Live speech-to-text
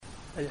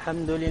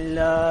الحمد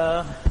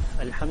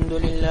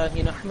لله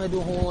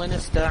نحمده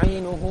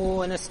ونستعينه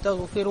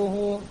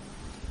ونستغفره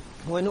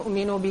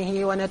ونؤمن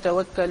به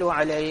ونتوكل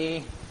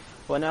عليه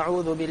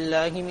ونعوذ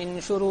بالله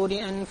من شرور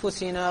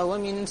أنفسنا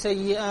ومن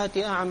سيئات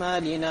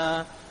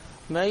أعمالنا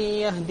من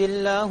يهد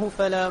الله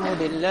فلا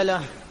مضل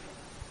له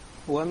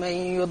ومن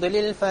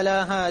يضلل فلا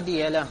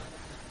هادي له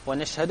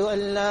ونشهد أن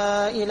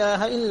لا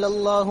إله إلا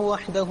الله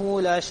وحده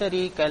لا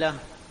شريك له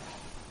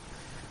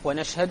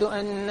ونشهد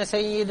أن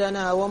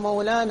سيدنا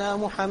ومولانا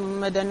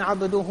محمدا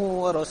عبده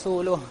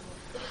ورسوله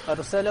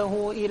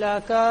أرسله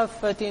إلى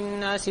كافة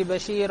الناس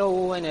بشيرا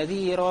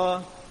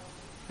ونذيرا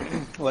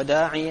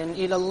وداعيا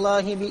إلى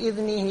الله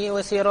بإذنه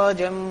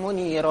وسراجا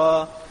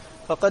منيرا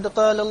فقد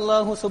قال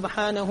الله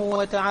سبحانه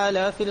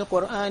وتعالى في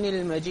القرآن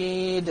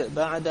المجيد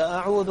بعد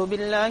أعوذ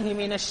بالله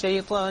من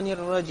الشيطان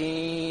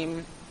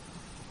الرجيم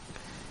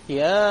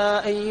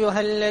يا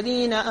أيها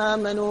الذين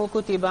آمنوا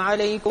كتب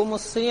عليكم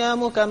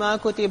الصيام كما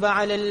كتب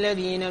على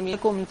الذين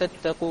منكم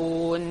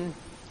تتقون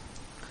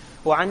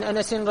وعن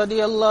أنس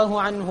رضي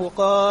الله عنه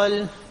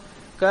قال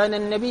كان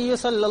النبي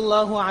صلى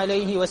الله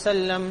عليه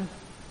وسلم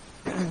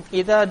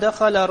إذا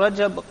دخل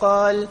رجب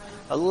قال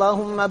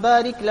اللهم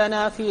بارك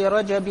لنا في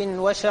رجب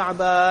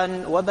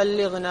وشعبان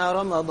وبلغنا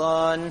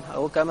رمضان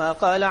أو كما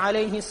قال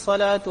عليه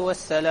الصلاة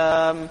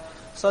والسلام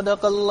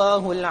صدق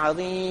الله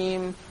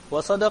العظيم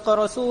وصدق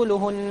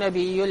رسوله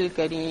النبي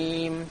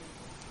الكريم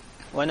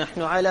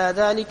ونحن على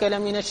ذلك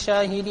لمن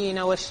الشاهدين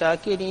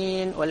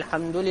والشاكرين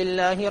والحمد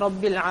لله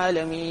رب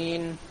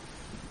العالمين.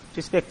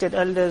 Respected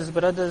elders,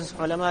 brothers,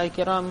 ulama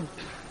kiram,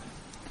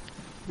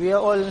 we are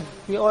all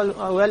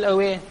well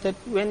aware that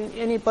when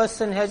any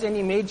person has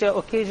any major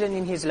occasion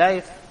in his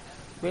life,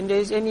 when there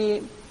is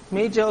any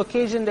major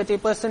occasion that a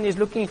person is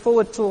looking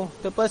forward to,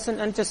 the person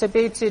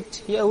anticipates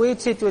it, he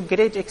awaits it with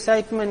great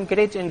excitement,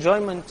 great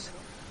enjoyment.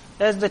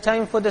 As the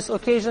time for this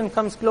occasion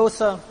comes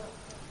closer,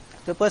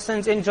 the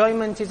person's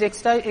enjoyment, his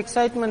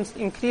excitement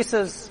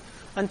increases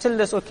until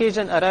this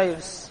occasion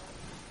arrives.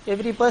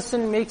 Every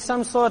person makes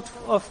some sort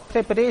of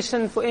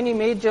preparation for any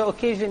major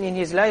occasion in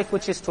his life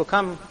which is to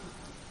come.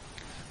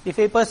 If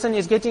a person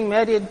is getting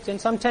married, then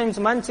sometimes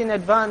months in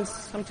advance,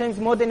 sometimes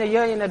more than a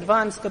year in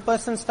advance, the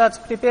person starts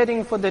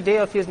preparing for the day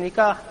of his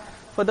nikah,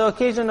 for the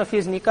occasion of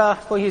his nikah,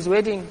 for his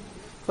wedding,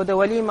 for the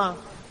walima.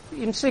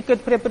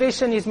 Intricate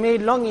preparation is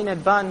made long in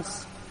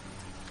advance.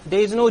 There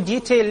is no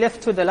detail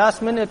left to the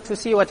last minute to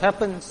see what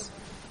happens.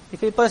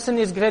 If a person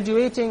is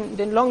graduating,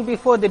 then long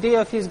before the day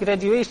of his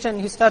graduation,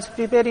 he starts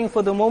preparing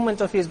for the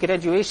moment of his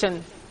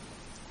graduation.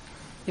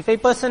 If a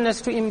person has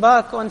to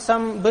embark on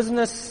some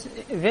business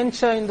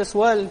venture in this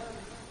world,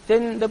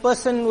 then the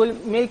person will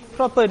make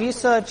proper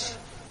research.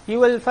 He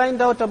will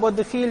find out about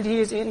the field he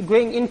is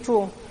going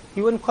into.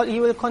 He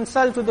will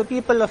consult with the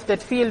people of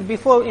that field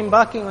before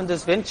embarking on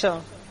this venture.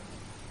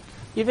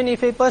 Even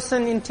if a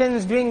person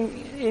intends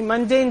doing a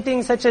mundane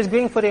thing such as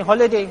going for a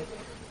holiday,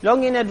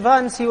 long in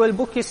advance he will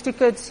book his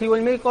tickets, he will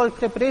make all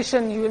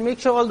preparation, he will make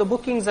sure all the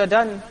bookings are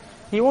done.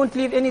 He won't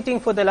leave anything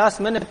for the last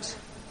minute.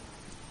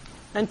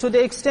 And to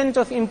the extent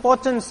of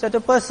importance that a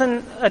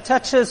person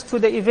attaches to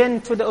the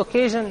event, to the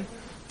occasion,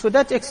 to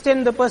that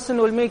extent the person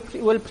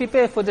will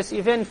prepare for this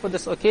event, for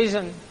this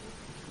occasion.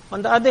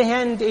 On the other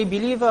hand, a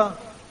believer,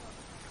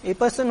 a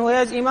person who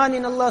has iman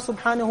in Allah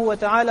subhanahu wa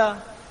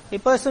ta'ala, a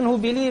person who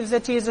believes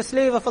that he is a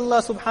slave of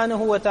Allah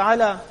subhanahu wa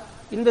ta'ala,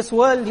 in this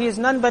world he is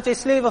none but a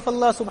slave of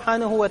Allah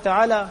subhanahu wa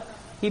ta'ala.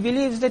 He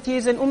believes that he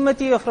is an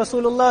ummati of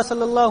Rasulullah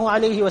sallallahu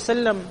alayhi wa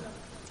sallam.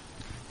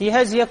 He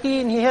has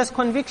yaqeen, he has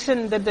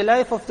conviction that the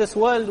life of this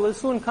world will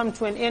soon come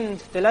to an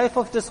end. The life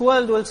of this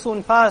world will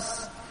soon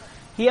pass.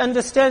 He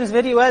understands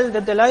very well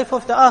that the life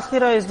of the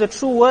akhirah is the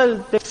true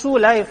world, the true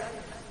life.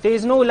 There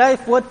is no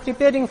life worth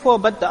preparing for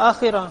but the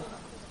akhirah.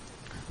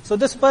 So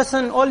this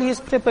person, all his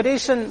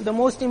preparation, the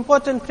most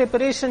important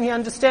preparation he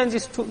understands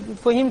is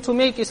for him to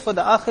make is for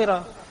the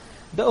akhirah.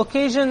 The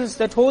occasions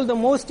that hold the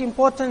most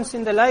importance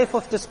in the life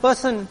of this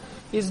person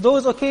is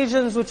those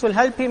occasions which will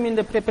help him in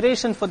the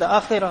preparation for the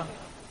akhirah.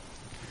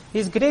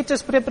 His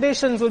greatest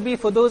preparations will be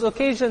for those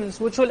occasions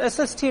which will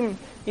assist him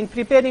in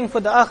preparing for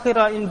the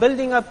akhirah, in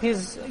building up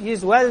his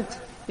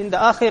wealth in the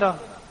akhirah.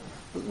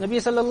 Nabi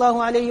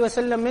sallallahu alayhi wa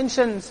sallam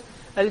mentions,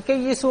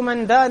 الْكَيِّسُ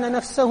مَنْ دَانَ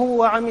نَفْسَهُ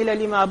وَعَمِلَ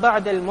لِمَا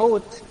بَعْدَ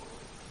الْمَوْتِ,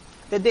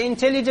 that the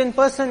intelligent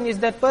person is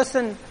that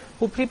person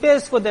who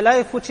prepares for the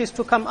life which is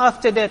to come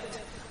after death.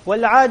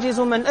 وَالْعَاجِزُ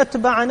مَنْ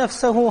أَتْبَعَ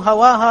نَفْسَهُ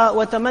هَوَاهَا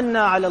وَتَمَنَّى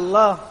عَلَى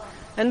اللَّهِ.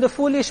 And the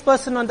foolish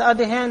person, on the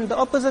other hand, the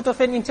opposite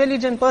of an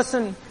intelligent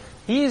person,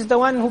 he is the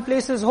one who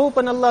places hope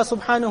on Allah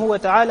subhanahu wa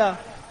ta'ala.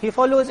 He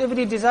follows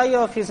every desire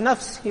of his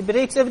nafs. He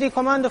breaks every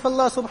command of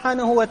Allah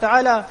subhanahu wa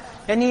ta'ala.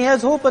 And he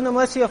has hope on the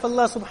mercy of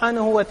Allah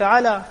subhanahu wa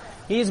ta'ala.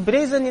 He is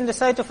brazen in the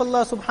sight of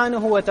Allah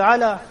subhanahu wa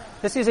ta'ala.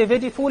 This is a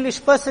very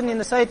foolish person in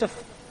the sight of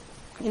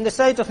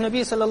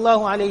Nabi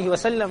sallallahu alayhi wa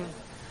sallam.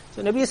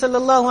 So Nabi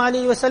sallallahu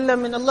alayhi wa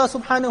sallam and Allah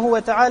subhanahu wa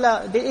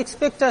ta'ala, they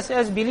expect us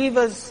as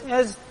believers,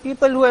 as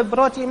people who have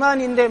brought iman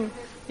in them,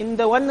 in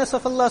the oneness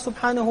of Allah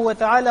subhanahu wa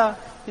ta'ala,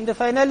 in the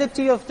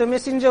finality of the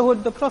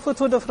messengerhood, the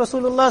prophethood of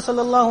Rasulullah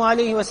sallallahu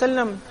alayhi wa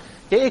sallam.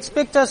 They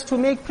expect us to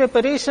make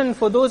preparation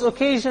for those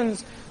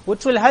occasions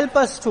which will help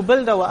us to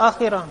build our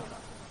akhirah.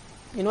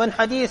 In one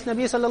hadith,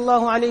 Nabi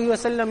sallallahu alayhi wa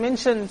sallam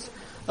mentions,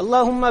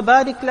 Allahumma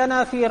barik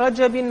lana fi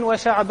Rajabin wa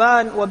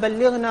Sha'ban wa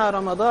ballighna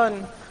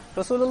Ramadan.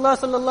 Rasulullah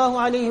sallallahu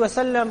alayhi wa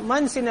sallam,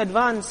 months in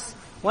advance,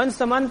 once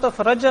the month of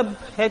Rajab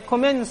had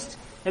commenced,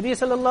 Nabi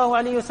sallallahu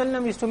alayhi wa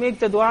sallam used to make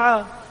the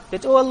dua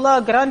that, Oh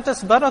Allah, grant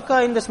us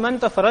barakah in this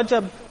month of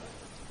Rajab.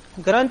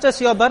 Grant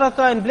us your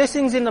barakah and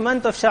blessings in the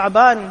month of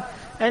Sha'ban.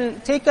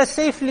 And take us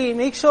safely,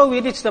 make sure we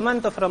reach the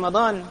month of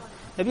Ramadan.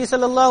 Nabi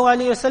sallallahu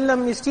alayhi wa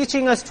sallam is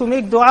teaching us to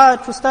make dua,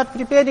 to start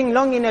preparing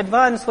long in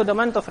advance for the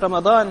month of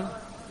Ramadan.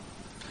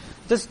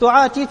 This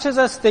dua teaches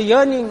us the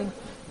yearning,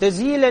 the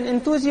zeal and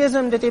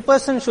enthusiasm that a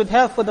person should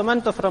have for the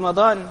month of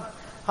Ramadan.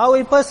 How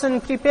a person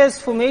prepares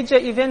for major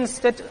events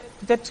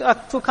that are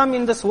to come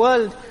in this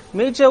world,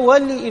 major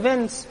worldly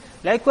events.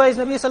 Likewise,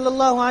 Nabi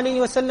sallallahu alayhi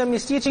wa sallam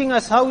is teaching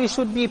us how we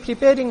should be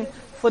preparing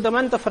for the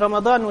month of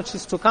Ramadan which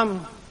is to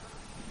come.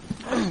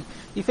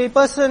 If a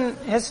person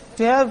has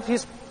to have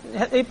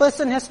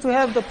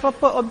the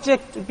proper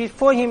object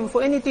before him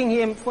for anything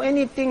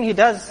he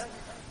does.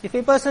 If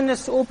a person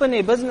has to open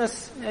a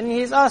business and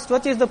he is asked,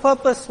 what is the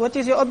purpose, what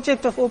is your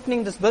object of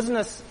opening this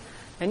business?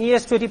 And he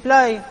has to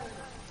reply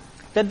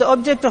that the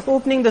object of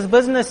opening this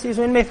business is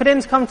when my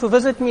friends come to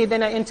visit me,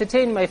 then I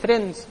entertain my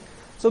friends.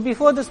 So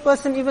before this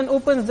person even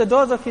opens the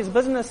doors of his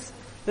business,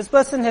 this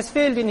person has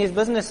failed in his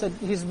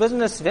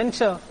business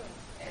venture.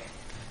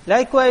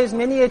 Likewise,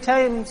 many a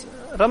times,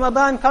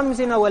 Ramadan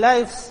comes in our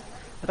lives.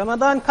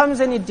 Ramadan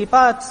comes and it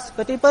departs,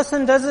 but a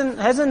person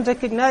hasn't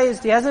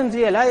recognized, he hasn't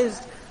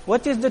realized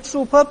what is the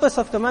true purpose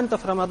of the month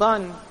of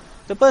Ramadan.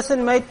 The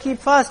person might keep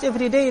fast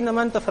every day in the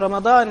month of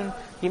Ramadan.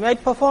 He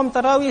might perform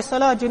Taraweeh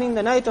Salah during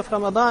the night of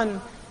Ramadan.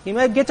 He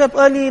might get up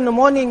early in the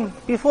morning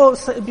before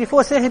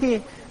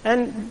Sehri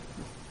and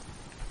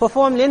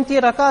perform lengthy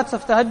rakats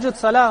of Tahajjud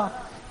Salah.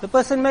 The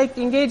person might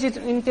engage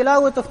in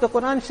tilawat of the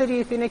Quran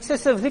Sharif, in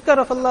excessive zikr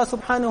of Allah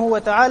subhanahu wa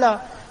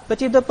ta'ala.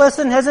 But if the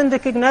person hasn't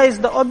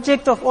recognized the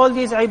object of all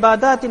these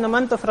ibadat in the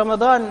month of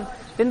Ramadan,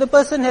 then the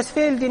person has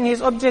failed in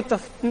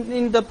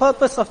in the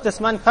purpose of this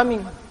month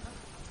coming.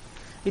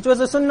 It was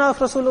the sunnah of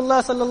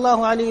Rasulullah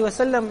sallallahu alaihi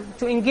wasallam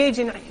to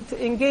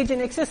engage in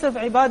excessive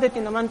ibadat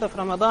in the month of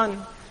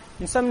Ramadan.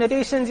 In some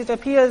narrations it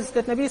appears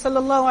that Nabi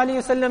sallallahu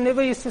alaihi wasallam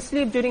never used to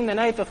sleep during the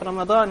night of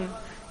Ramadan.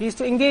 He used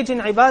to engage in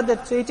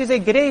ibadat. So it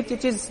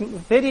is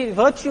very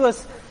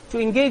virtuous to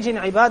engage in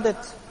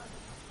ibadat.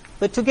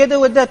 But together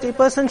with that, a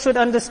person should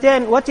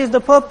understand what is the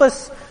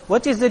purpose,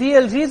 what is the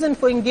real reason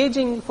for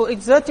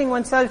exerting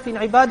oneself in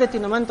ibadat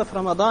in the month of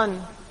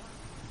Ramadan.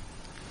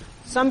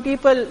 Some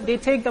people, they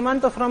take the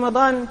month of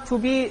Ramadan to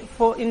be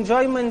for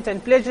enjoyment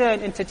and pleasure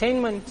and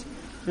entertainment.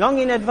 Long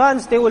in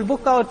advance, they will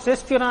book out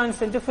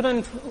restaurants and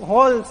different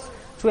halls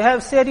to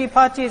have sehri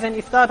parties and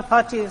iftar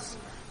parties.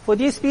 For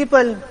these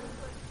people,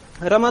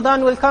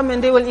 Ramadan will come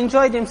and they will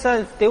enjoy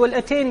themselves. They will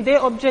attain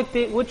their object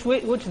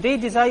which they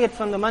desired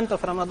from the month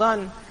of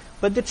Ramadan.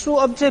 But the true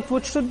object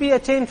which should be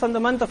attained from the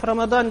month of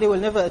Ramadan, they will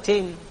never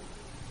attain.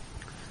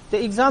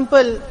 The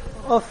example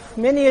of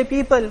many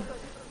people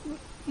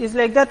is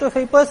like that of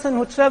a person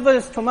who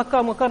travels to Makkah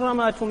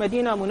Mukarramah, to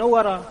Medina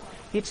Munawwara.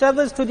 He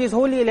travels to these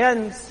holy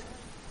lands.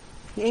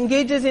 He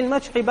engages in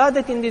much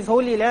ibadat in these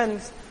holy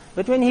lands.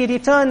 But when he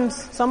returns,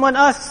 someone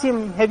asks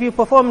him, have you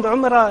performed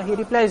Umrah? He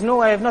replies,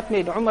 no, I have not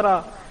made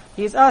Umrah.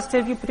 He is asked,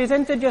 have you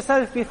presented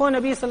yourself before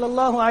Nabi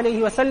sallallahu alayhi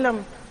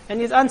wasallam? And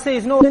his answer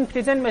is, no, I didn't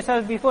present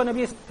myself before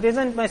Nabi,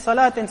 present my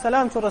salat and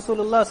salam to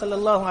Rasulullah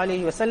sallallahu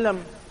alayhi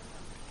wasallam.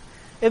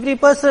 Every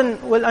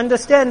person will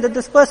understand that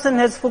this person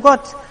has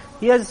forgot.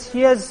 He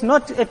has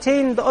not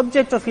attained the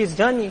object of his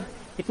journey.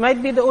 It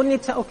might be the only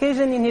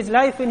occasion in his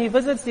life when he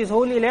visits these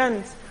holy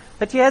lands.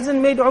 But he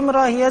hasn't made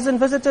Umrah, he hasn't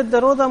visited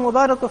the Rawda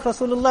Mubarak of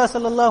Rasulullah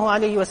sallallahu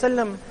alayhi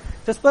wasallam.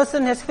 This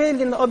person has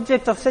failed in the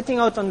object of setting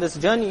out on this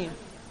journey.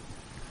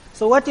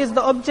 So what is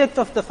the object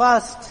of the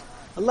fast?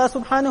 Allah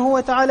subhanahu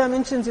wa ta'ala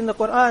mentions in the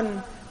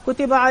Quran,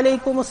 كُتِبَ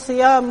عَلَيْكُمُ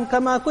الصِّيَامُ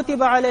كَمَا كُتِبَ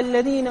عَلَى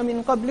الَّذِينَ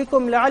مِنْ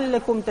قَبْلِكُمْ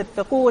لَعَلَّكُمْ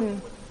تَتَّقُونَ.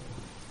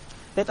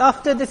 That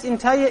after this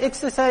entire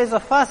exercise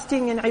of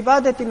fasting and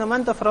ibadat in the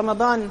month of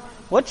Ramadan,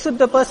 what should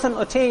the person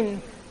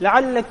attain?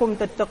 لَعَلَّكُمْ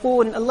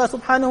تَتَّقُونَ. Allah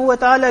subhanahu wa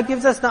ta'ala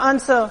gives us the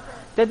answer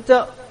that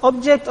the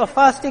object of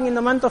fasting in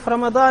the month of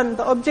Ramadan,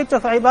 the object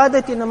of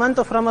ibadat in the month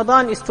of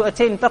Ramadan is to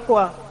attain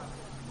taqwa.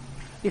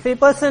 If a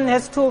person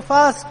has to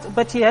fast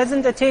but he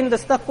hasn't attained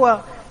this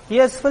taqwa, he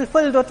has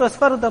fulfilled what was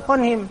fard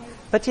upon him,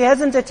 but he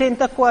hasn't attained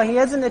taqwa, he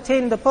hasn't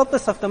attained the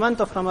purpose of the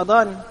month of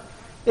Ramadan.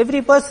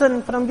 Every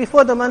person from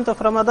before the month of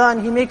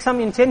Ramadan, he makes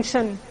some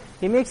intention,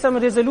 he makes some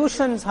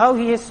resolutions how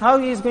he is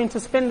going to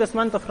spend this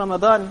month of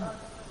Ramadan.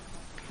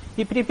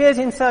 He prepares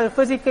himself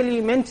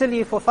physically,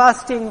 mentally for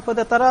fasting, for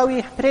the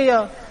Taraweeh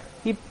prayer.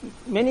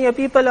 Many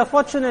people are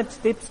fortunate,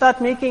 they start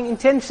making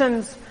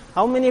intentions,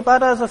 how many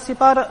paras of the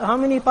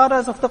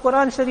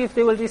Quran Sharif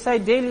they will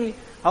recite daily,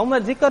 how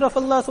much zikr of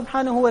Allah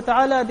subhanahu wa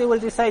ta'ala they will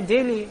recite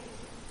daily.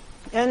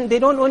 And they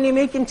don't only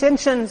make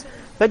intentions,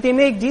 but they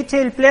make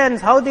detailed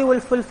plans, how they will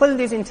fulfill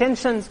these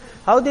intentions,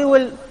 how they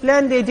will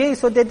plan their day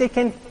so that they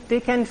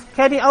can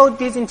carry out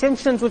these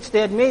intentions which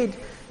they had made.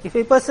 If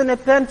a person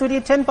had planned to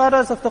read 10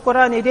 paras of the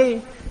Quran a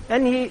day,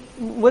 and he,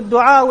 with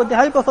dua, with the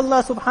help of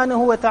Allah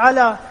subhanahu wa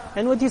ta'ala,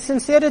 and with his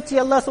sincerity,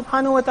 Allah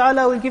subhanahu wa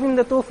ta'ala will give him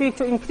the tawfiq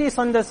to increase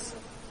on this.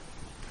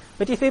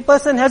 But if a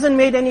person hasn't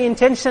made any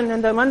intention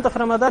and the month of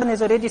Ramadan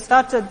has already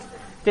started,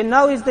 then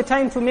now is the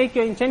time to make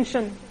your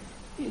intention.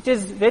 It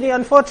is very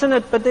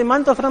unfortunate, but the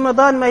month of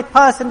Ramadan might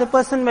pass and the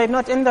person might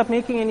not end up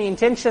making any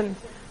intention.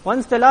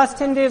 Once the last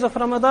 10 days of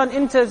Ramadan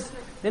enters,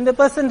 then the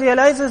person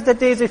realizes that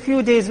there is a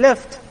few days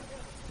left.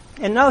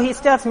 And now he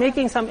starts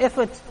making some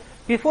effort.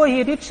 Before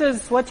he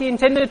reaches what he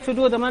intended to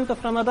do, the month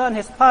of Ramadan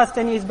has passed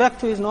and he is back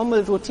to his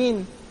normal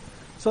routine.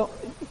 So,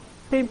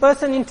 if a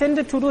person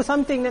intended to do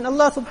something, then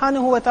Allah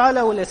subhanahu wa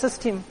ta'ala will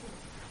assist him.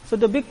 So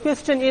the big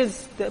question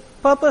is, the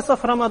purpose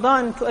of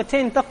Ramadan to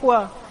attain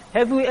taqwa.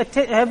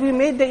 Have we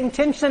made the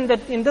intention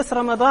that in this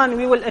Ramadan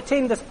we will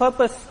attain this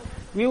purpose?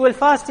 We will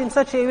fast in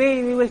such a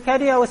way, we will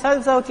carry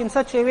ourselves out in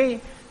such a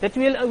way that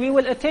we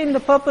will attain the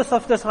purpose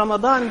of this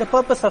Ramadan, the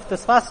purpose of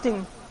this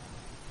fasting.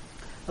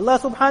 Allah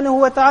subhanahu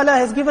wa ta'ala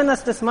has given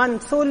us this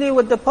month solely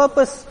with the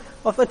purpose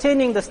of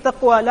attaining this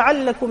taqwa.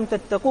 لَعَلَّكُمْ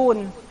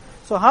تَتَّقُونَ.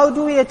 So how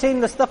do we attain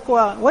this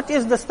taqwa? What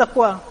is this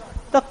taqwa?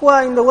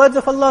 Taqwa, in the words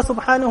of Allah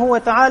subhanahu wa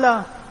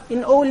ta'ala,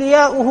 in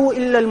awliya'uhu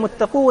illa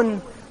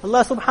al-muttaqun.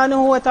 Allah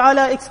subhanahu wa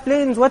ta'ala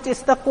explains what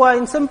is taqwa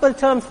in simple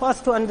terms for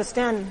us to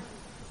understand.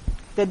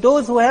 That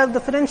those who have the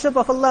friendship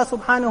of Allah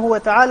subhanahu wa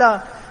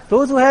ta'ala,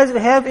 those who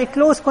have a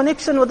close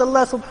connection with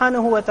Allah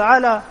subhanahu wa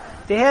ta'ala,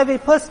 they have a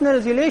personal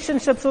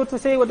relationship, so to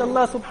say, with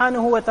Allah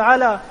subhanahu wa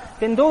ta'ala,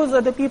 then those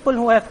are the people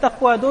who have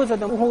taqwa, those are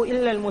the who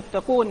illa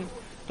al-muttaqun.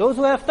 Those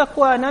who have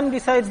taqwa, none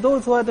besides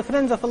those who are the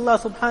friends of Allah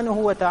subhanahu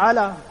wa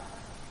ta'ala.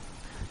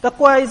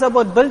 Taqwa is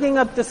about building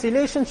up this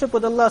relationship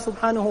with Allah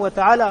subhanahu wa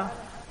ta'ala.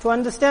 To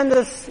understand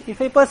this,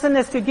 if a person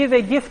has to give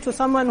a gift to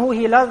someone who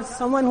he loves,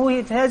 someone who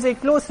he has a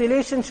close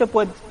relationship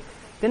with,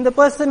 then the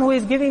person who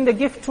is giving the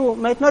gift to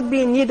might not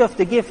be in need of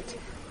the gift.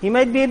 He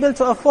might be able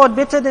to afford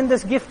better than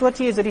this gift what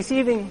he is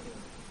receiving.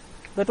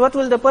 But what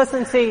will the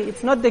person say?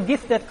 It's not the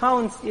gift that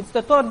counts, it's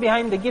the thought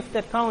behind the gift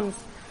that counts.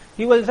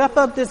 He will wrap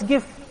up this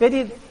gift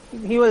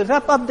he will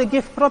wrap up the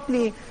gift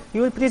properly, he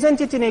will present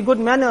it in a good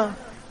manner,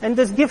 and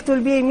this gift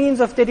will be a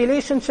means of the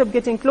relationship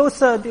getting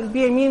closer, it will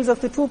be a means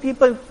of the two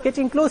people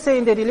getting closer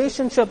in the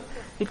relationship,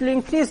 it will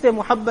increase their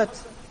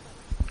muhabbat.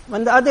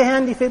 On the other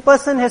hand, if a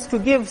person has to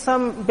give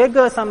some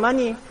beggar some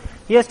money,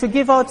 he has to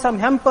give out some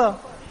hamper,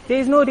 there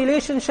is no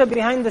relationship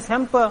behind this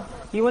hamper,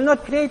 he will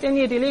not create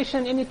any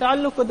relation, any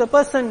ta'alluq with the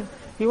person,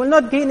 he will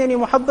not gain any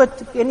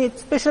muhabbat, any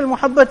special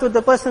muhabbat with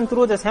the person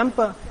through this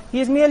hamper.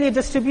 He is merely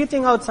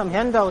distributing out some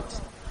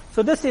handouts.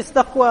 So this is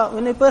taqwa.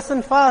 When a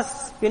person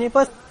fasts,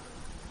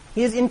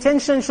 his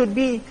intention should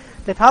be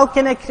that how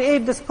can I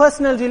create this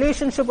personal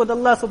relationship with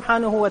Allah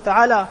subhanahu wa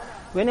ta'ala?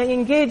 When I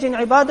engage in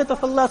ibadat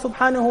of Allah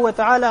subhanahu wa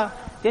ta'ala,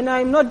 then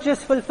I am not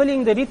just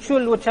fulfilling the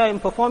ritual which I am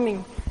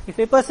performing. If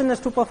a person has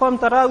to perform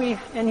taraweeh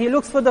and he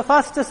looks for the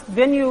fastest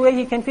venue where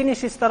he can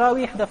finish his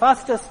taraweeh the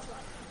fastest,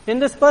 then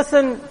this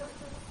person,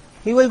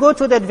 he will go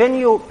to that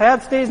venue.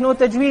 Perhaps there is no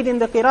tajweed in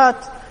the qiraat.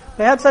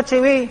 Perhaps such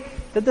a way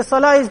that the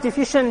salah is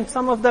deficient.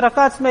 Some of the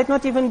rakats might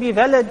not even be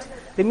valid.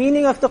 The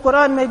meaning of the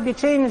Quran might be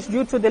changed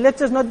due to the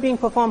letters not being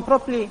performed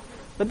properly.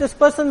 But this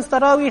person's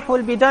taraweeh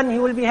will be done. He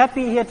will be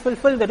happy he had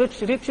fulfilled the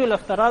ritual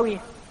of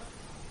taraweeh.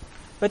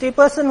 But a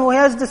person who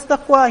has this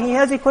taqwa, he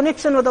has a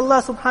connection with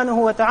Allah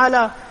subhanahu wa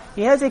ta'ala.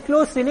 He has a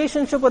close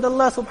relationship with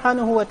Allah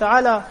subhanahu wa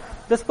ta'ala.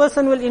 This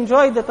person will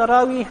enjoy the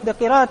taraweeh, the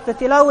qiraat, the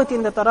tilawat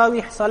in the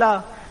taraweeh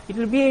salah. It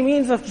will be a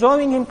means of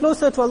drawing him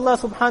closer to Allah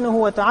subhanahu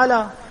wa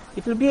ta'ala.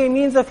 It will be a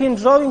means of him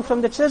drawing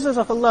from the treasures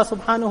of Allah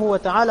subhanahu wa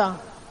ta'ala.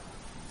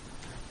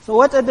 So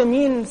what are the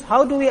means?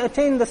 How do we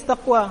attain this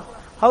taqwa?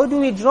 How do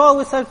we draw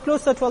ourselves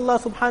closer to Allah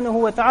subhanahu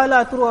wa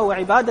ta'ala through our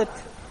ibadat?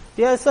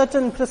 There are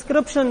certain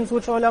prescriptions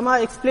which ulama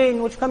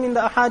explain, which come in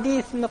the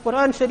ahadith, in the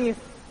Quran Sharif.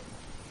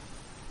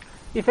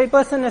 If a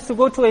person has to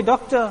go to a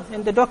doctor,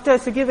 and the doctor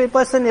has to give a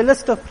person a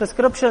list of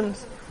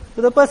prescriptions,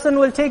 so the person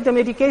will take the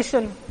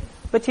medication,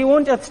 but he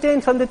won't abstain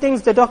from the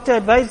things the doctor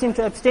advised him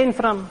to abstain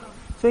from.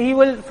 So he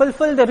will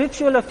fulfill the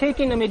ritual of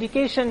taking the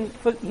medication,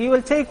 he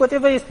will take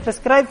whatever is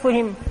prescribed for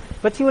him,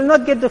 but he will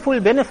not get the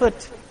full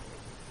benefit.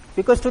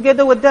 Because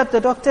together with that,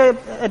 the doctor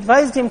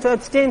advised him to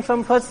abstain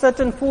from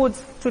certain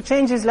foods, to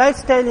change his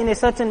lifestyle in a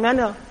certain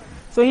manner.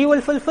 So he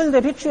will fulfill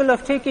the ritual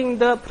of taking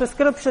the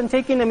prescription,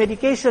 taking the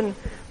medication,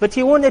 but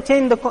he won't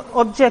attain the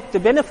object, the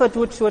benefit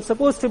which was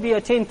supposed to be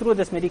attained through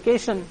this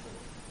medication.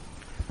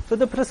 So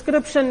the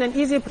prescription, an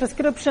easy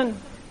prescription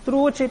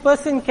through which a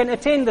person can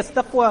attain this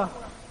taqwa,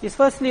 is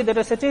firstly the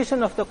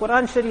recitation of the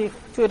Quran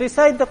Sharif. To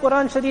recite the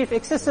Quran Sharif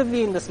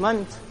excessively in this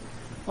month.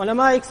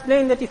 Ulama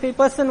explain that if a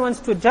person wants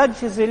to judge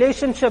his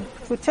relationship,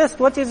 to test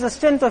what is the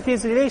strength of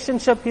his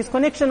relationship, his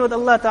connection with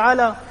Allah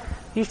Ta'ala,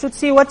 he should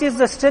see what is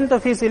the strength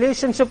of his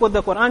relationship with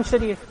the Quran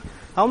Sharif.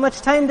 How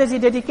much time does he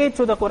dedicate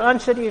to the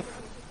Quran Sharif?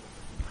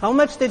 How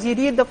much does he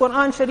read the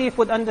Quran Sharif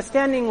with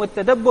understanding, with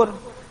tadabbur?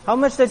 How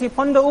much does he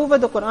ponder over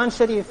the Quran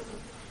Sharif?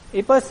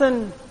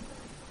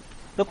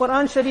 The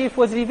Quran Sharif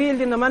was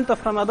revealed in the month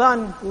of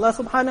Ramadan. Allah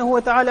subhanahu wa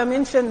ta'ala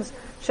mentions,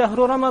 شَهْرُ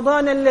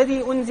رَمَضَانَ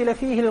الَّذِي أُنزِلَ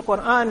فِيهِ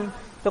الْقُرْآنِ.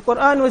 The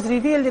Quran was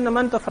revealed in the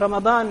month of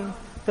Ramadan.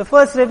 The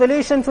first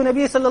revelation to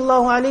Nabi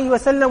sallallahu alayhi wa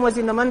sallam was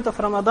in the month of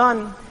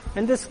Ramadan.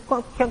 And this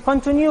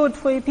continued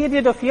for a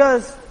period of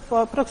years,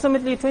 for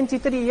approximately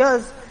 23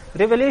 years.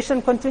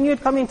 Revelation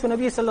continued coming to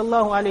Nabi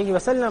sallallahu alayhi wa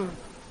sallam.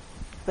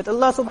 But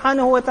Allah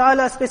subhanahu wa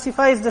ta'ala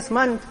specifies this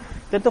month,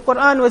 that the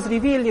Quran was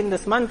revealed in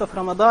this month of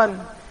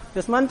Ramadan.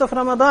 This month of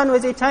Ramadan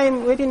was a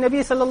time wherein Nabi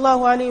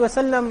sallallahu alayhi wa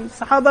sallam,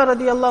 Sahaba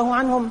radiyallahu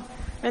anhum,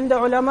 and the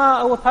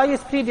ulama, our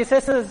pious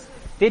predecessors,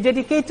 they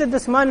dedicated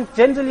this month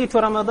generally to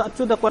Ramadan,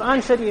 to the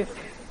Quran Sharif.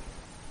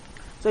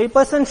 So a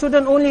person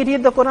shouldn't only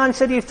read the Quran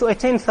Sharif to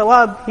attain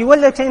thawab. He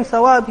will attain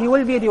thawab, he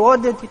will be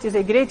rewarded, it is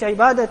a great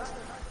ibadat.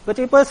 But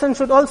a person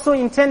should also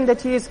intend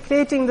that he is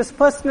creating this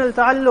personal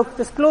ta'alluq,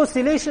 this close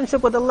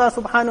relationship with Allah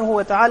subhanahu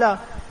wa ta'ala.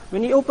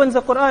 When he opens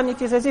the Quran,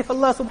 it is as if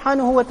Allah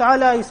subhanahu wa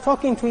ta'ala is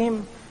talking to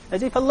him,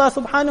 as if Allah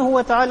subhanahu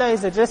wa ta'ala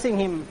is addressing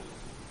him.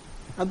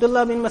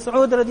 Abdullah bin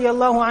Mas'ud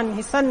radiyallahu anhu,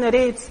 his son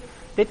narrates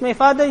that my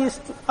father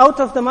used to, out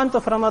of the month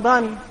of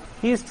Ramadan,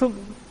 he used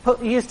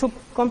to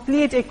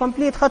complete a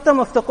complete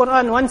khatam of the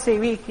Quran once a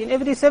week. In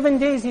every 7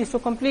 days, he used to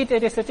complete a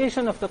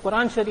recitation of the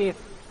Quran Sharif.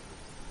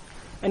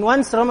 And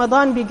once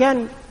Ramadan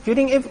began,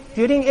 during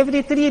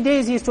every 3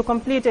 days, he used to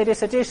complete a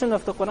recitation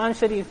of the Quran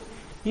Sharif.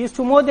 He used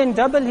to more than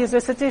double his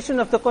recitation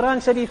of the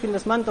Quran Sharif in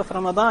this month of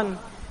Ramadan.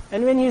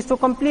 And when he used to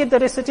complete the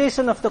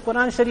recitation of the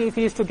Quran Sharif,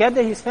 he used to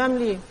gather his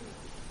family.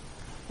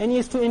 And he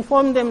used to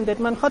inform them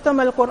that man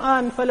khatama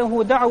al-Quran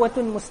falahu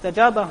da'watun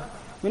mustajabah.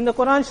 When the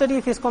Quran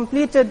Sharif is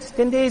completed,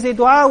 then there is a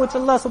dua which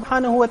Allah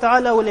subhanahu wa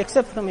ta'ala will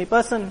accept from a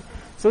person.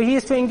 So he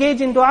used to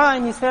engage in dua,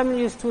 and his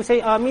family used to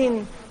say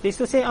Ameen. They used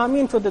to say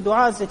Ameen to the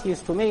du'as that he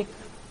used to make.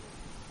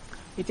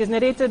 It is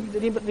narrated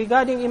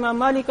regarding Imam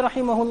Malik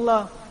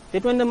rahimahullah,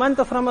 that when the month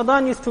of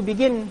Ramadan used to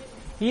begin,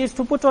 he used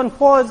to put on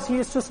pause, he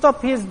used to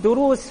stop his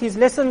durus, his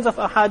lessons of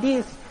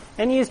ahadith,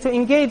 and he used to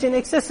engage in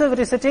excessive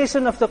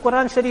recitation of the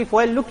Quran Sharif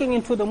while looking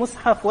into the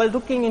Mus'haf, while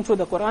looking into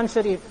the Quran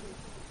Sharif.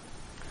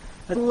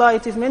 Allah,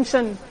 it is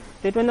mentioned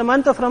that when the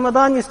month of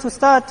Ramadan used to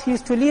start, he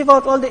used to leave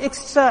out all the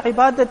extra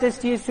ibadat that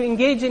he used to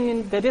engage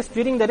in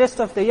during the rest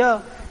of the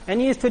year, and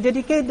he used to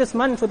dedicate this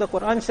month to the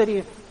Quran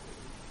Sharif.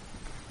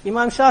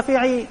 Imam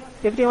Shafi'i,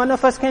 every one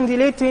of us can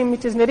relate to him.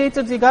 It is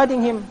narrated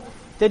regarding him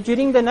that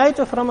during the night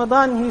of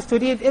Ramadan, he used to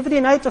read, every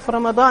night of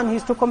Ramadan, he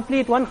used to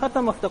complete 1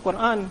 khatam of the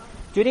Quran.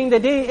 During the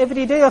day,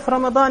 every day of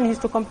Ramadan, he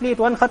used to complete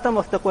 1 khatam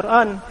of the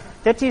Quran.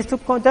 Thus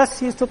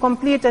he used to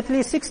complete at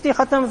least 60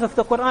 khatams of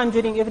the Quran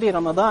during every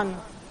Ramadan.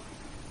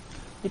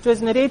 It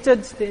was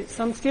narrated,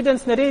 some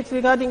students narrate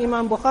regarding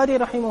Imam Bukhari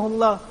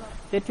rahimahullah,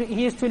 that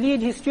he used to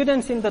lead his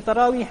students in the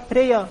Taraweeh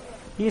prayer.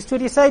 He used to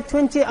recite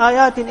 20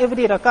 ayat in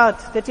every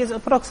rakat. That is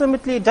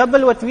approximately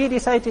double what we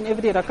recite in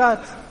every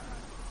rakat.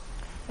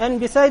 And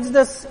besides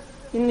this,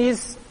 in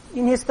his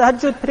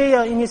tahajjud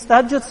prayer, in his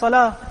tahajjud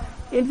salah,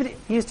 he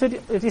used to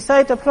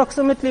recite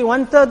approximately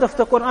 1/3 of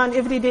the Quran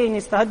every day in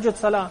his tahajjud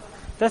salah.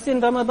 Thus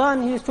in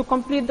Ramadan, he used to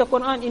complete the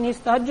Quran in his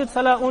tahajjud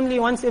salah only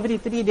once every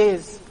 3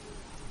 days.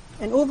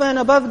 And over and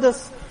above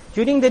this,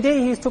 during the day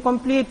he used to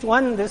complete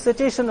 1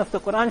 recitation of the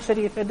Quran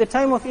Sharif. At the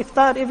time of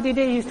iftar, every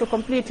day he used to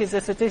complete his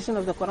recitation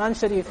of the Quran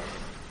Sharif.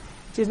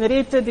 It is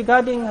narrated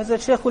regarding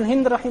Hazrat Shaykh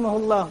al-Hind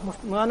rahimahullah,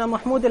 Maulana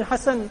Mahmud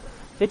al-Hasan,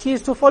 that he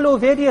used to follow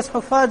various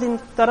huffaz in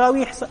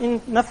Taraweeh, in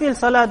Nafil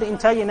Salah the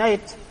entire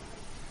night.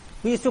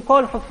 We used to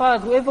call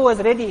huffaz, whoever was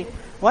ready,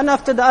 one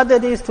after the other,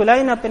 they used to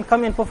line up and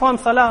come and perform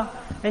Salah.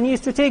 And he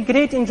used to take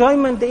great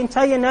enjoyment the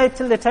entire night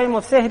till the time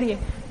of Sehri,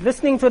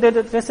 listening to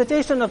the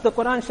recitation of the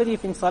Quran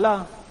Sharif in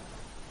Salah.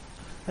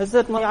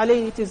 Hazrat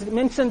Ali, it is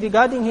mentioned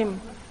regarding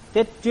him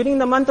that during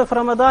the month of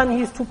Ramadan, he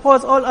used to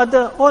pause all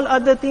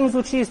other things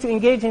which he used to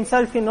engage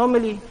himself in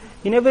normally.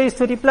 He never used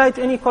to reply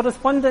to any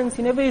correspondence,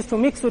 he never used to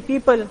mix with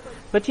people,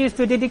 but he used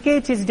to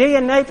dedicate his day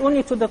and night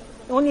only to the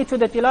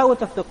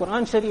tilawat of the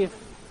Quran Sharif.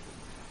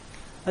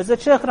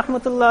 Hazrat Shaykh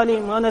rahmatullah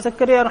alayhi, Maulana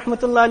Zakaria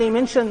rahmatullah alayhi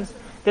mentions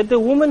that the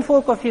women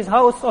folk of his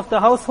house, of the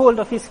household,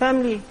 of his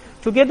family,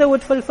 together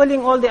with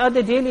fulfilling all the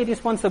other daily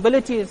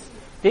responsibilities,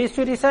 they used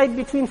to recite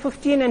between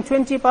 15 and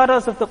 20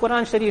 paras of the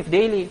Quran Sharif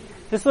daily.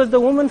 This was the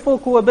women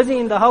folk who were busy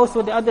in the house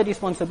with the other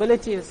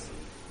responsibilities.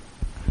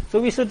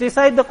 So we should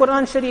recite the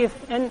Quran Sharif,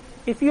 and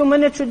a few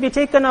minutes should be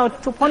taken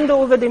out to ponder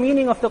over the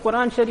meaning of the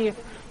Quran Sharif,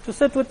 to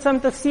sit with some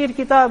tafsir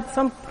kitab,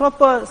 some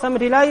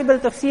reliable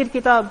tafsir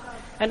kitab,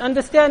 and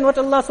understand what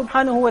Allah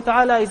subhanahu wa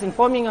ta'ala is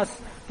informing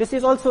us. This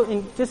is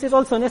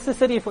also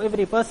necessary for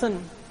every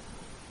person.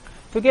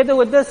 Together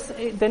with this,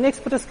 the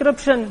next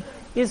prescription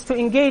is to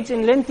engage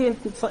in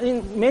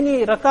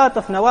many rakat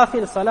of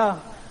nawafil salah.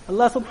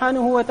 Allah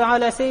subhanahu wa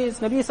ta'ala says,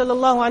 Nabi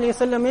sallallahu alayhi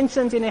wa sallam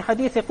mentions in a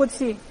hadith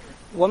Qudsi,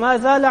 وَمَا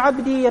زَالَ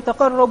عَبْدِي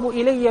يَتَقَرَّبُ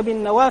إِلَيَّ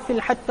بِالنَّوَافِلِ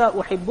حَتَّى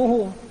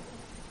أُحِبُّهُ.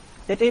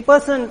 That a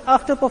person,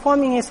 after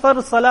performing his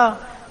farz salah,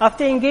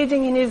 after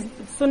engaging in his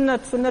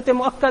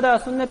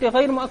sunnat-mu'akkada,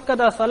 sunnat-ghayr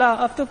mu'akkada salah,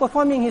 after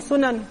performing his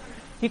sunan,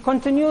 he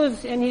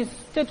continues and he's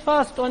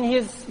steadfast on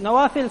his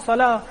nawafil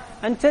salah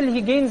until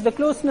he gains the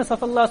closeness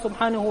of Allah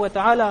subhanahu wa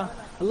ta'ala.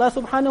 Allah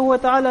subhanahu wa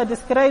ta'ala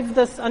describes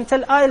this,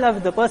 until I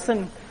love the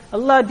person.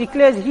 Allah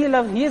declares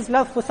His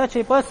love for such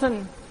a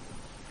person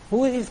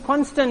who is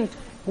constant,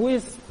 who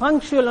is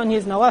punctual on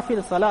his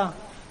nawafil salah.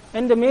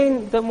 And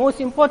the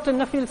most important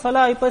nafil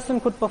salah a person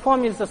could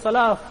perform is the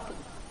salah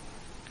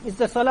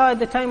at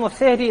the time of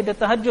sehri, the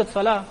tahajjud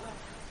salah.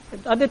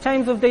 At other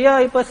times of the year,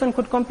 a person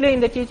could complain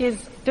that it is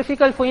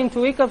difficult for him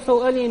to wake up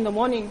so early in the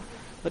morning.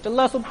 But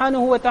Allah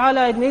subhanahu wa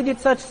ta'ala had made it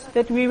such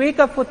that we wake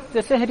up for the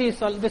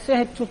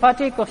sehri to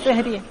partake of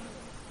sehri.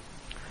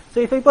 So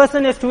if a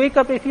person has to wake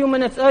up a few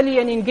minutes early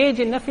and engage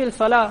in nafil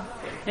salah,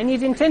 and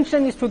his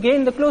intention is to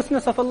gain the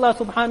closeness of Allah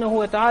subhanahu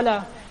wa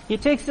ta'ala, he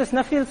takes this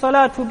nafil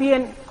salah to be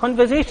a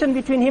conversation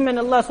between him and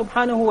Allah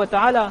subhanahu wa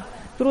ta'ala.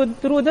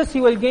 Through this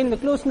he will gain the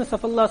closeness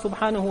of Allah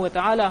subhanahu wa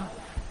ta'ala.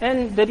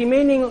 And the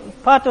remaining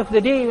part of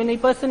the day, when a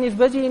person is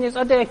busy in his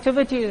other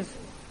activities,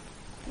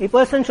 a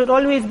person should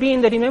always be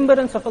in the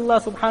remembrance of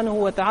Allah subhanahu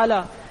wa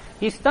ta'ala.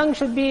 His tongue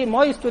should be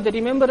moist with the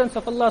remembrance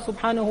of Allah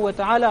subhanahu wa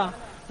ta'ala.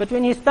 But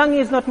when his tongue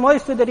is not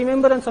moist with the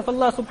remembrance of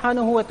Allah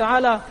subhanahu wa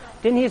ta'ala,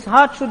 then his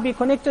heart should be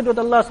connected with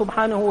Allah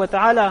subhanahu wa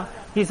ta'ala.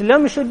 His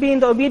limbs should be in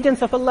the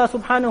obedience of Allah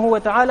subhanahu wa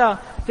ta'ala.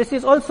 This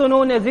is also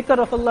known as zikr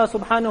of Allah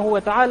subhanahu wa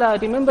ta'ala,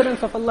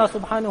 remembrance of Allah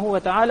subhanahu wa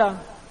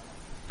ta'ala.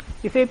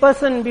 If a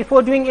person,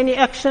 before doing any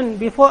action,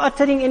 before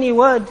uttering any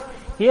word,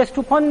 he has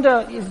to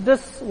ponder,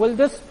 will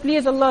this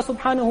please Allah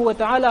subhanahu wa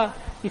ta'ala?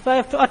 If I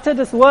have to utter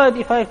this word,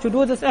 if I have to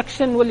do this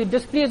action, will it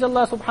displease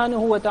Allah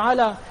subhanahu wa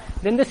ta'ala?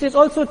 Then this is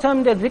also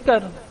termed as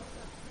zikr.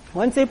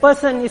 Once a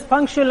person is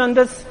punctual on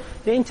this,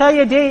 the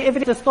entire day,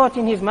 every thought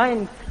in his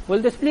mind,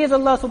 will this please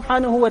Allah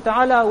subhanahu wa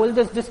ta'ala? Will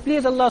this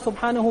displease Allah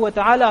subhanahu wa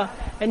ta'ala?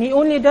 And he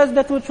only does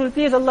that which will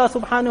please Allah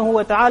subhanahu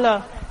wa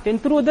ta'ala. Then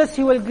through this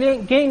he will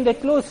gain the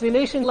close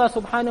relation with Allah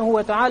subhanahu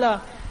wa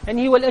ta'ala. And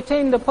he will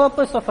attain the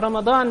purpose of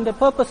Ramadan, the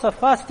purpose of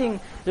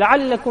fasting.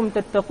 لَعَلَّكُمْ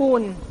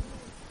تَتَّقُونَ.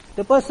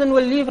 The person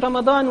will leave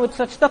Ramadan with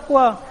such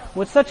taqwa,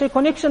 with such a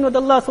connection with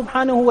Allah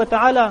subhanahu wa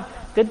ta'ala,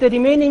 that the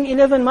remaining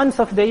 11 months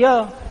of the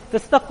year,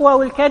 this taqwa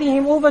will carry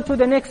him over to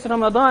the next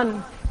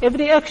Ramadan.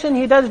 Every action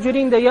he does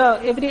during the year,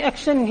 every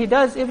action he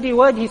does, every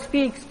word he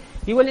speaks,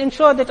 he will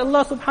ensure that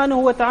Allah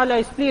subhanahu wa ta'ala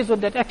is pleased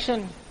with that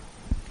action.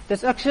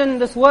 This action,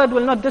 this word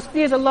will not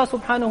displease Allah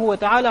subhanahu wa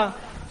ta'ala.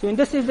 So when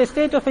this is the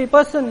state of a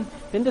person,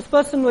 then this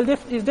person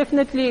is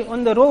definitely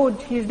on the road,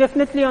 he is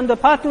definitely on the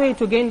pathway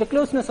to gain the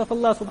closeness of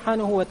Allah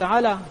subhanahu wa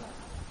ta'ala.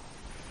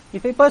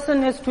 If a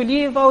person has to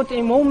leave out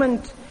a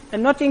moment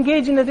and not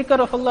engage in the dhikr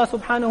of Allah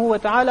subhanahu wa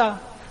ta'ala,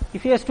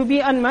 if he has to be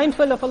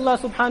unmindful of Allah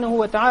subhanahu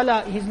wa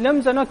ta'ala, his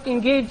limbs are not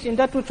engaged in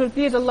that which will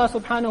please Allah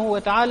subhanahu wa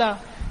ta'ala,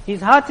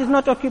 his heart is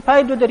not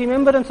occupied with the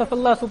remembrance of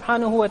Allah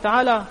subhanahu wa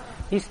ta'ala,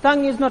 his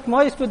tongue is not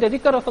moist with the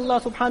dhikr of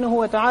Allah subhanahu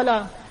wa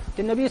ta'ala,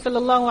 the Nabi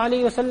sallallahu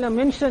alayhi wa sallam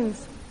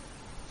mentions,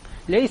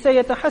 لَيْسَ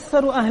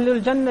يَتَحَسَّرُ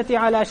أَهْلُ الْجَنَّةِ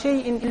عَلَى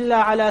شَيْءٍ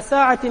إِلَّا عَلَى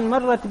سَاعَةٍ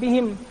مَرَّتْ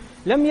بِهِمْ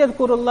لَمْ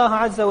يَذْكُرُ اللَّهَ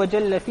عَزَّ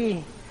وَجَلَّ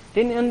فِيهِ.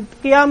 Then on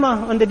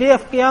Qiyamah, on the day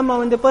of Qiyamah,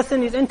 when the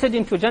person is entered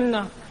into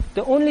Jannah,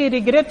 the only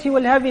regret he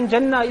will have in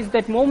Jannah is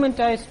that moment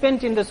I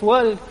spent in this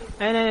world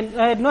and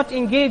I had not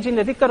engaged in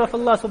the dhikr of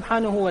Allah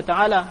subhanahu wa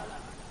ta'ala.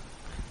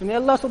 May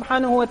Allah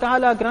subhanahu wa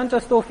ta'ala grant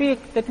us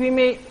tawfiq that we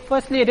may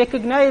firstly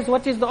recognize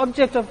what is the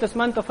object of this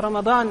month of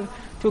Ramadan,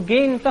 to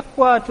gain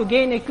taqwa, to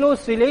gain a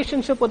close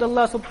relationship with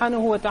Allah subhanahu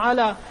wa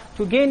ta'ala,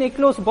 to gain a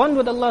close bond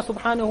with Allah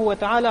subhanahu wa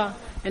ta'ala,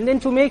 and then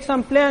to make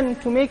some plan,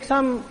 to make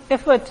some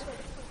effort,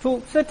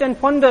 to sit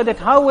and ponder that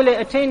how will I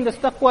attain this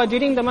taqwa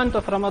during the month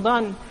of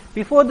Ramadan.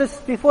 Before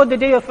the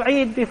day of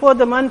Eid, before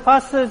the month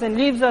passes and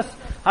leaves us,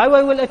 how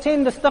I will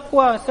attain this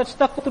taqwa, such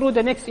taqwa through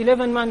the next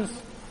 11 months.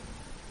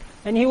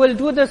 And he will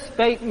do this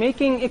by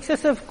making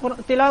excessive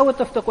tilawat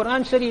of the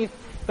Quran Sharif,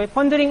 by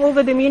pondering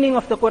over the meaning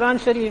of the Quran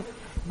Sharif,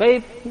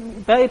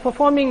 by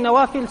performing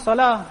nawafil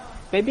salah,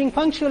 by being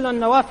punctual on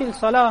nawafil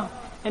salah,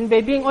 and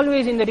by being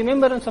always in the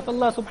remembrance of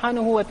Allah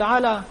subhanahu wa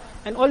ta'ala,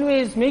 and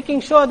always making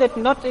sure that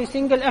not a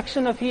single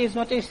action of his,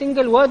 not a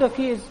single word of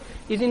his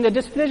is in the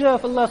displeasure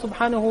of Allah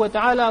subhanahu wa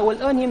ta'ala,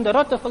 will earn him the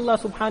wrath of Allah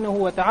subhanahu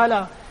wa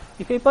ta'ala.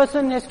 If a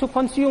person has to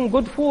consume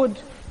good food,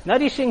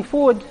 nourishing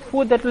food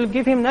that will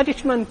give him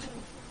nourishment,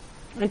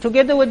 and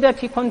together with that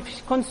he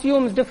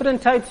consumes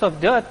different types of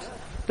dirt,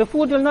 the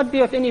food will not be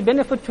of any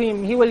benefit to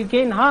him. He will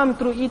gain harm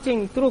through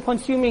eating, through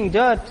consuming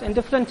dirt and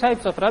different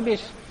types of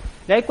rubbish.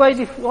 Likewise,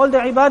 if all the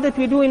ibadat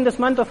we do in this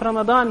month of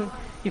Ramadan,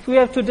 if we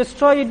have to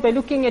destroy it by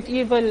looking at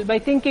evil, by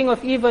thinking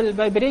of evil,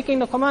 by breaking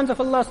the commands of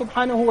Allah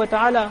subhanahu wa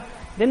ta'ala,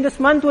 then this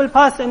month will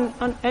pass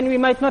and we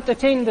might not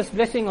attain this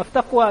blessing of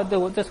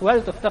taqwa, this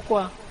wealth of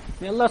taqwa.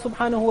 May Allah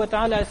subhanahu wa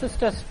ta'ala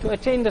assist us to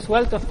attain this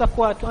wealth of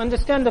taqwa, to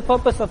understand the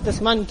purpose of this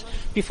month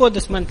before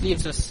this month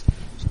leaves us.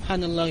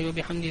 Subhanallah wa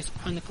bihamdi,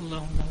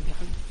 subhanakallahumma wa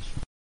bihamdi.